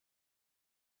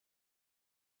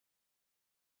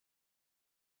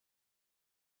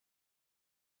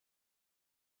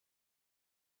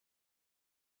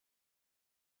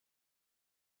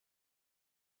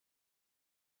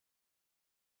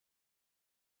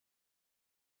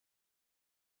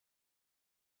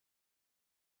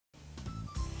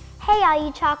Hey all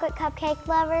you chocolate cupcake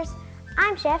lovers,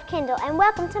 I'm Chef Kendal and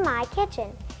welcome to my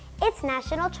kitchen. It's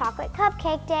National Chocolate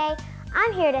Cupcake Day.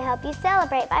 I'm here to help you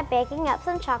celebrate by baking up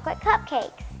some chocolate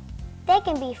cupcakes. They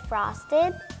can be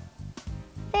frosted,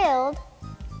 filled,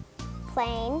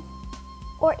 plain,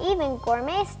 or even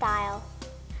gourmet style.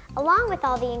 Along with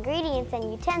all the ingredients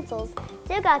and utensils,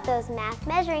 dig out those math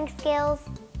measuring skills.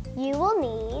 You will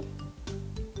need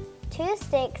 2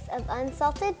 sticks of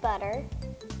unsalted butter,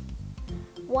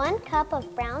 1 cup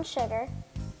of brown sugar,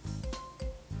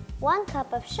 1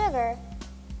 cup of sugar,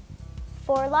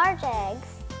 4 large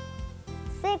eggs,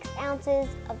 6 ounces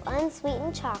of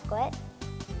unsweetened chocolate,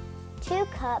 2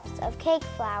 cups of cake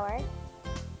flour,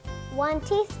 1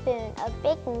 teaspoon of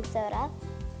baking soda,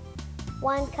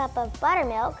 1 cup of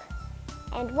buttermilk,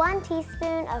 and 1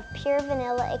 teaspoon of pure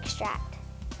vanilla extract.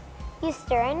 You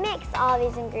stir and mix all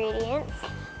these ingredients,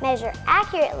 measure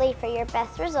accurately for your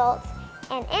best results,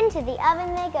 and into the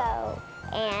oven they go.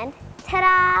 And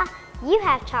ta-da! You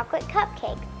have chocolate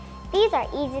cupcakes. These are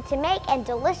easy to make and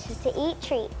delicious to eat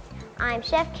treats. I'm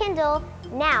Chef Kendal.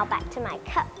 Now back to my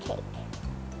cupcake.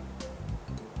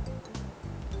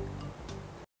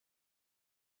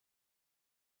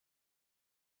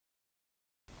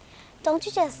 Don't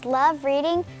you just love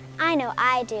reading? I know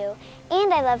I do.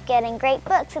 And I love getting great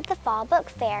books at the Fall Book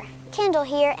Fair. Kendal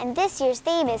here, and this year's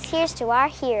theme is Here's to Our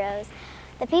Heroes.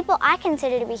 The people I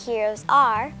consider to be heroes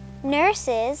are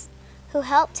nurses, who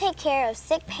help take care of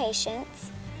sick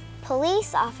patients,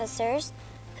 police officers,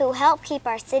 who help keep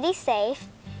our city safe,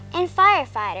 and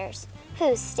firefighters,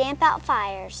 who stamp out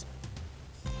fires.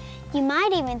 You might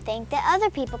even think that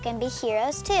other people can be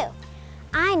heroes too.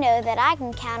 I know that I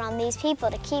can count on these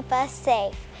people to keep us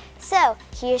safe. So,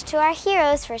 here's to our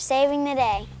heroes for saving the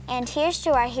day. And Here's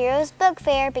to Our Heroes Book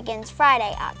Fair begins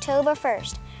Friday, October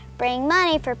 1st. Bring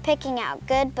money for picking out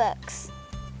good books.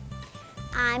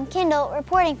 I'm Kendal,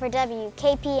 reporting for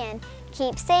WKPN.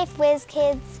 Keep safe, whiz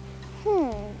kids.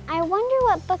 I wonder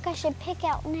what book I should pick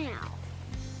out now.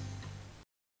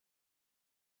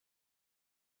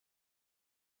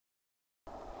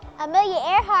 Amelia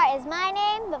Earhart is my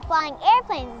name, but flying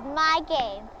airplanes is my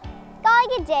game.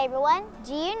 Golly good day, everyone.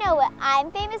 Do you know what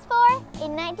I'm famous for?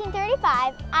 In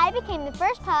 1935, I became the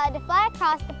first pilot to fly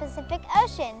across the Pacific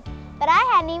Ocean. But I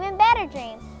had an even better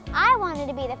dream. I wanted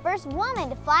to be the first woman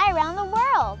to fly around the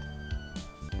world.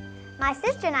 My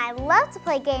sister and I love to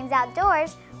play games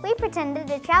outdoors. We pretended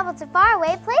to travel to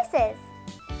faraway places.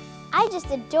 I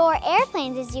just adore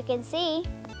airplanes, as you can see.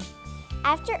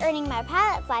 After earning my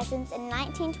pilot's license in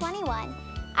 1921,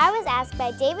 I was asked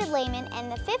by David Lehman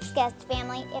and the Phipps Guest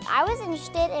family if I was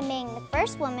interested in being the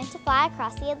first woman to fly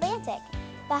across the Atlantic.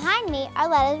 Behind me are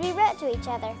letters we wrote to each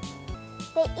other.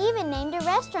 They even named a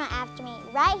restaurant after me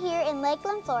right here in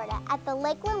Lakeland, Florida at the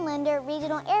Lakeland-Linder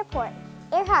Regional Airport,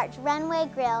 Earhart's Runway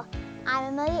Grill.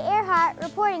 I'm Amelia Earhart,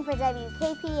 reporting for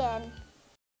WKPN.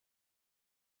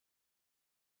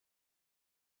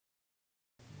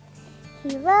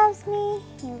 He loves me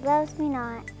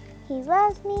not. He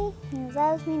loves me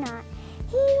not.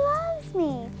 He loves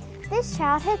me. This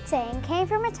childhood saying came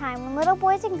from a time when little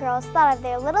boys and girls thought of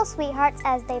their little sweethearts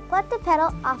as they plucked a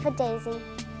petal off a daisy.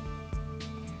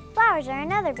 Flowers are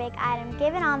another big item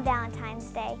given on Valentine's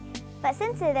Day, but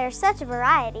since there's such a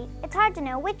variety, it's hard to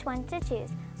know which one to choose.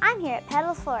 I'm here at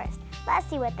Petals Florist. Let's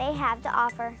see what they have to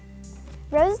offer.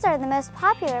 Roses are the most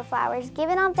popular flowers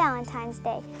given on Valentine's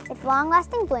Day, with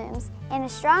long-lasting blooms and a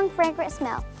strong, fragrant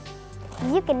smell.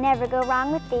 You can never go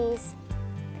wrong with these.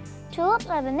 Tulips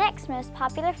are the next most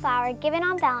popular flower given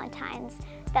on Valentine's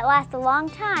that last a long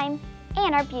time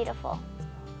and are beautiful.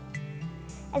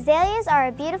 Azaleas are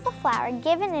a beautiful flower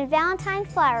given in Valentine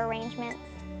flower arrangements.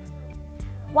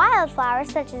 Wildflowers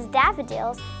such as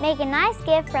daffodils make a nice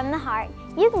gift from the heart.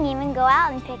 You can even go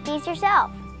out and pick these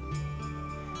yourself.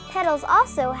 Petals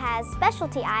also has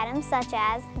specialty items such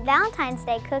as Valentine's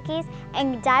Day cookies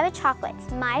and Godiva chocolates,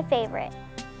 my favorite.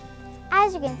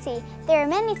 As you can see, there are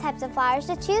many types of flowers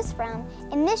to choose from.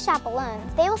 In this shop alone,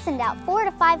 they will send out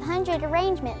 400 to 500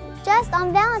 arrangements just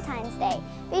on Valentine's Day.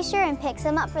 Be sure and pick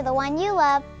some up for the one you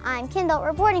love. I'm Kendal,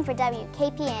 reporting for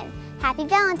WKPN. Happy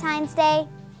Valentine's Day!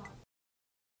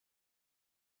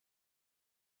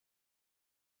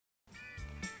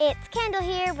 It's Kendal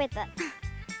here with the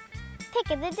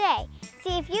pick of the day.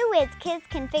 See if you whiz kids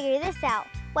can figure this out.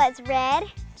 What's red,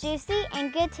 juicy,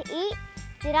 and good to eat?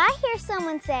 Did I hear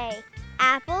someone say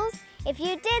apples? If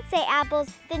you did say apples,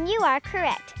 then you are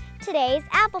correct. Today's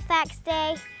Apple Facts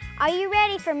Day. Are you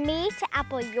ready for me to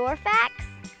apple your facts?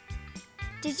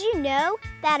 Did you know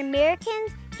that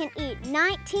Americans can eat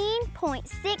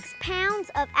 19.6 pounds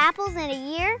of apples in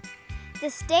a year? The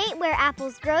state where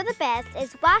apples grow the best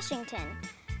is Washington.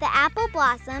 The apple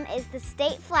blossom is the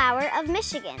state flower of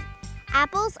Michigan.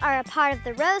 Apples are a part of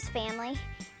the rose family,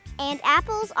 and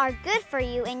apples are good for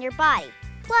you and your body.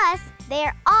 Plus, they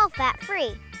are all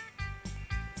fat-free.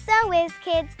 So, Whiz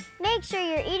Kids, make sure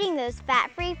you're eating those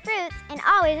fat-free fruits, and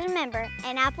always remember,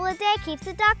 an apple a day keeps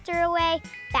the doctor away.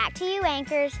 Back to you,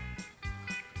 anchors.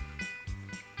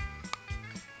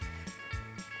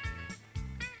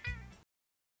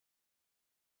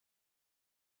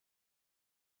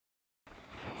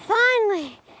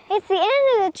 Finally, it's the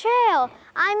end of the trail.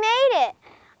 I made it.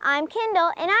 I'm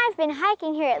Kendal, and I've been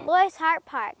hiking here at Lois Hart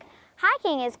Park.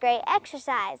 Hiking is great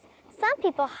exercise. Some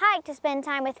people hike to spend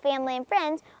time with family and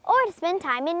friends or to spend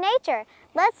time in nature.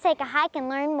 Let's take a hike and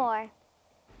learn more.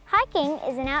 Hiking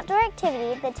is an outdoor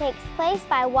activity that takes place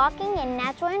by walking in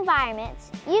natural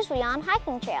environments, usually on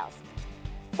hiking trails.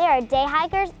 There are day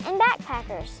hikers and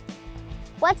backpackers.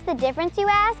 What's the difference, you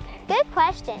ask? Good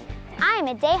question. I am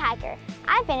a day hiker.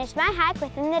 I finished my hike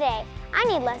within the day. I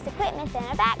need less equipment than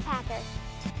a backpacker.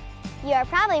 You are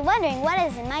probably wondering what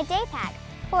is in my day pack.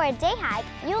 For a day hike,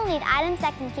 you will need items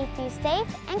that can keep you safe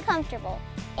and comfortable.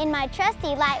 In my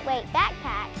trusty lightweight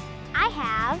backpack, I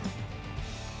have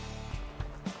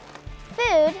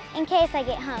food in case I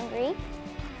get hungry,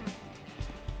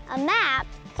 a map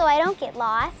so I don't get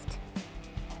lost,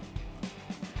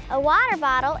 a water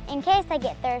bottle in case I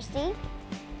get thirsty,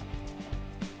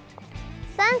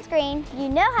 sunscreen, you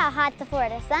know how hot the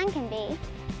Florida sun can be,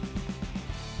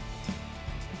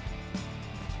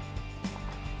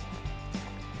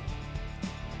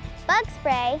 bug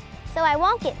spray so I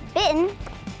won't get bitten,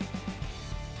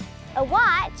 a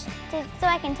watch so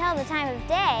I can tell the time of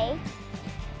day,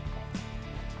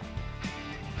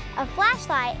 a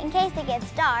flashlight in case it gets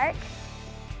dark,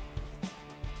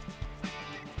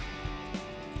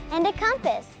 and a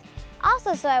compass,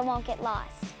 also so I won't get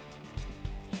lost.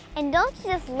 And don't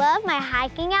you just love my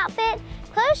hiking outfit?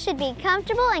 Clothes should be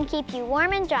comfortable and keep you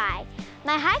warm and dry.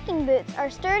 My hiking boots are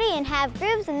sturdy and have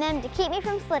grooves in them to keep me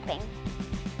from slipping.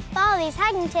 Follow these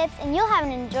hiking tips and you'll have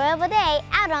an enjoyable day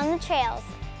out on the trails.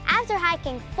 After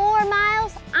hiking 4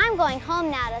 miles, I'm going home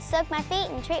now to soak my feet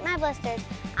and treat my blisters.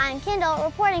 I'm Kendal,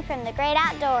 reporting from the great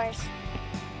outdoors.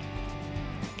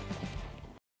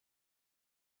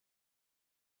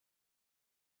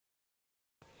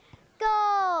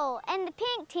 Goal! And the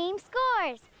pink team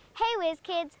scores. Hey Whiz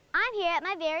Kids, I'm here at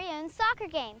my very own soccer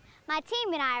game. My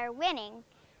team and I are winning.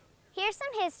 Here's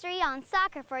some history on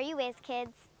soccer for you Whiz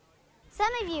Kids. Some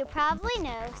of you probably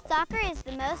know soccer is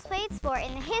the most played sport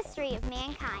in the history of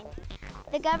mankind.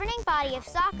 The governing body of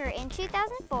soccer in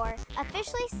 2004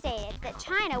 officially stated that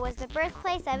China was the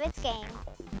birthplace of its game.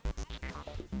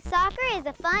 Soccer is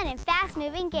a fun and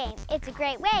fast-moving game. It's a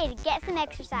great way to get some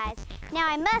exercise. Now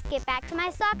I must get back to my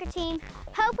soccer team.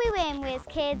 Hope we win, Whiz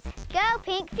Kids. Go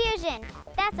Pink Fusion!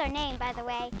 That's our name, by the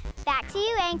way. Back to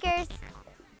you, anchors.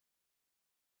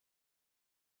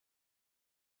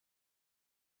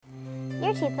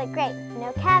 Your teeth look great.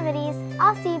 No cavities.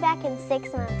 I'll see you back in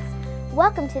 6 months.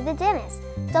 Welcome to the dentist.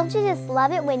 Don't you just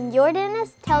love it when your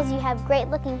dentist tells you have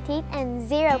great-looking teeth and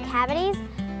 0 cavities?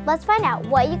 Let's find out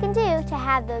what you can do to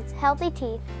have those healthy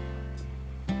teeth.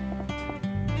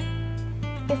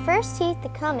 Your first teeth to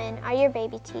come in are your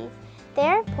baby teeth.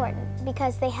 They're important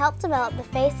because they help develop the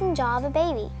face and jaw of a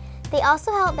baby. They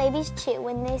also help babies chew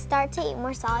when they start to eat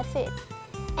more solid food.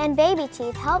 And baby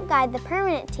teeth help guide the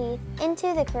permanent teeth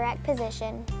into the correct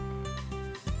position.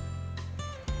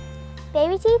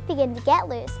 Baby teeth begin to get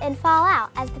loose and fall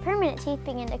out as the permanent teeth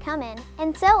begin to come in,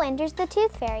 and so enters the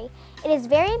tooth fairy. It is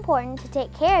very important to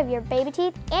take care of your baby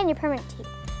teeth and your permanent teeth.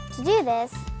 To do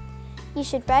this, you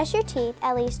should brush your teeth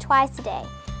at least twice a day.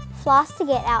 Floss to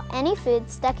get out any food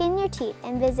stuck in your teeth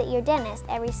and visit your dentist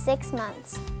every 6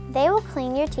 months. They will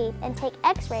clean your teeth and take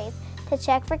x-rays to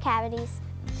check for cavities.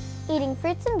 Eating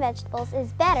fruits and vegetables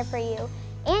is better for you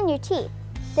and your teeth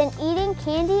than eating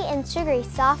candy and sugary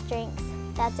soft drinks.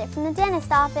 That's it from the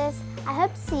dentist office. I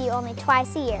hope to see you only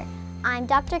twice a year. I'm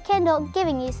Dr. Kendal,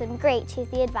 giving you some great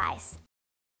toothy advice.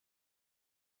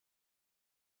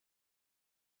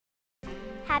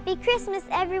 Happy Christmas,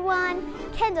 everyone!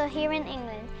 Kendal here in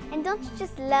England. And don't you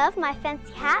just love my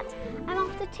fancy hat? I'm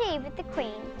off to tea with the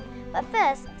Queen. But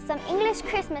first, some English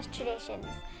Christmas traditions.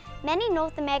 Many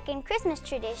North American Christmas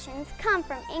traditions come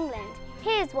from England.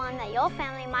 Here's one that your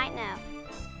family might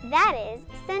know. That is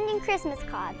sending Christmas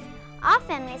cards. Our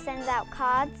family sends out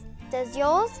cards. Does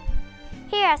yours?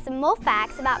 Here are some more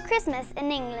facts about Christmas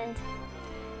in England.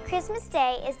 Christmas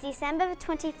Day is December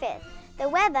 25th. The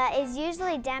weather is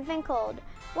usually damp and cold.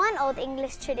 One old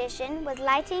English tradition was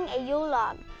lighting a Yule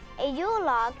log. A Yule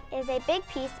log is a big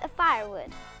piece of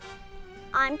firewood.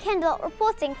 I'm Kendal,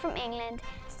 reporting from England.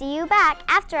 See you back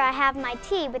after I have my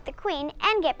tea with the Queen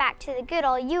and get back to the good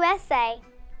old USA.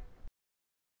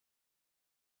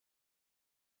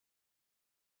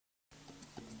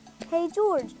 Hey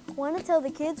George, want to tell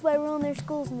the kids why we're on their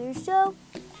school's news show?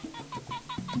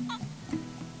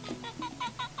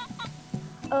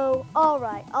 Oh, all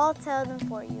right, I'll tell them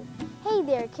for you. Hey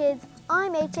there kids,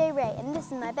 I'm H.A. Ray and this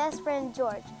is my best friend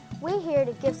George. We're here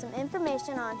to give some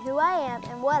information on who I am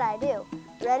and what I do.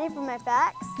 Ready for my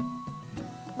facts?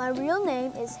 My real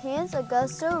name is Hans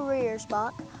Augusto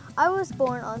Riersbach. I was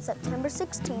born on September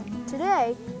 16th,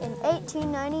 today, in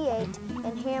 1898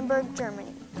 in Hamburg,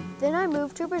 Germany. Then I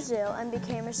moved to Brazil and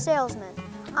became a salesman.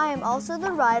 I am also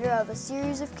the writer of a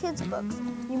series of kids' books.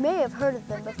 You may have heard of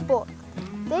them before.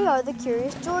 They are the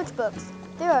Curious George books.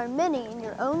 There are many in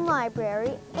your own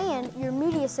library, and your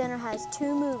media center has 2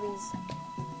 movies.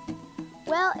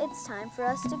 Well, it's time for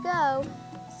us to go.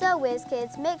 So, Whiz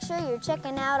Kids, make sure you're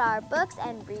checking out our books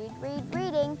and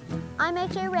reading. I'm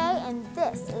H.A. Ray, and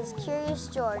this is Curious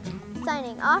George,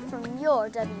 signing off from your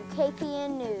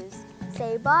WKPN News.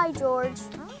 Say bye, George.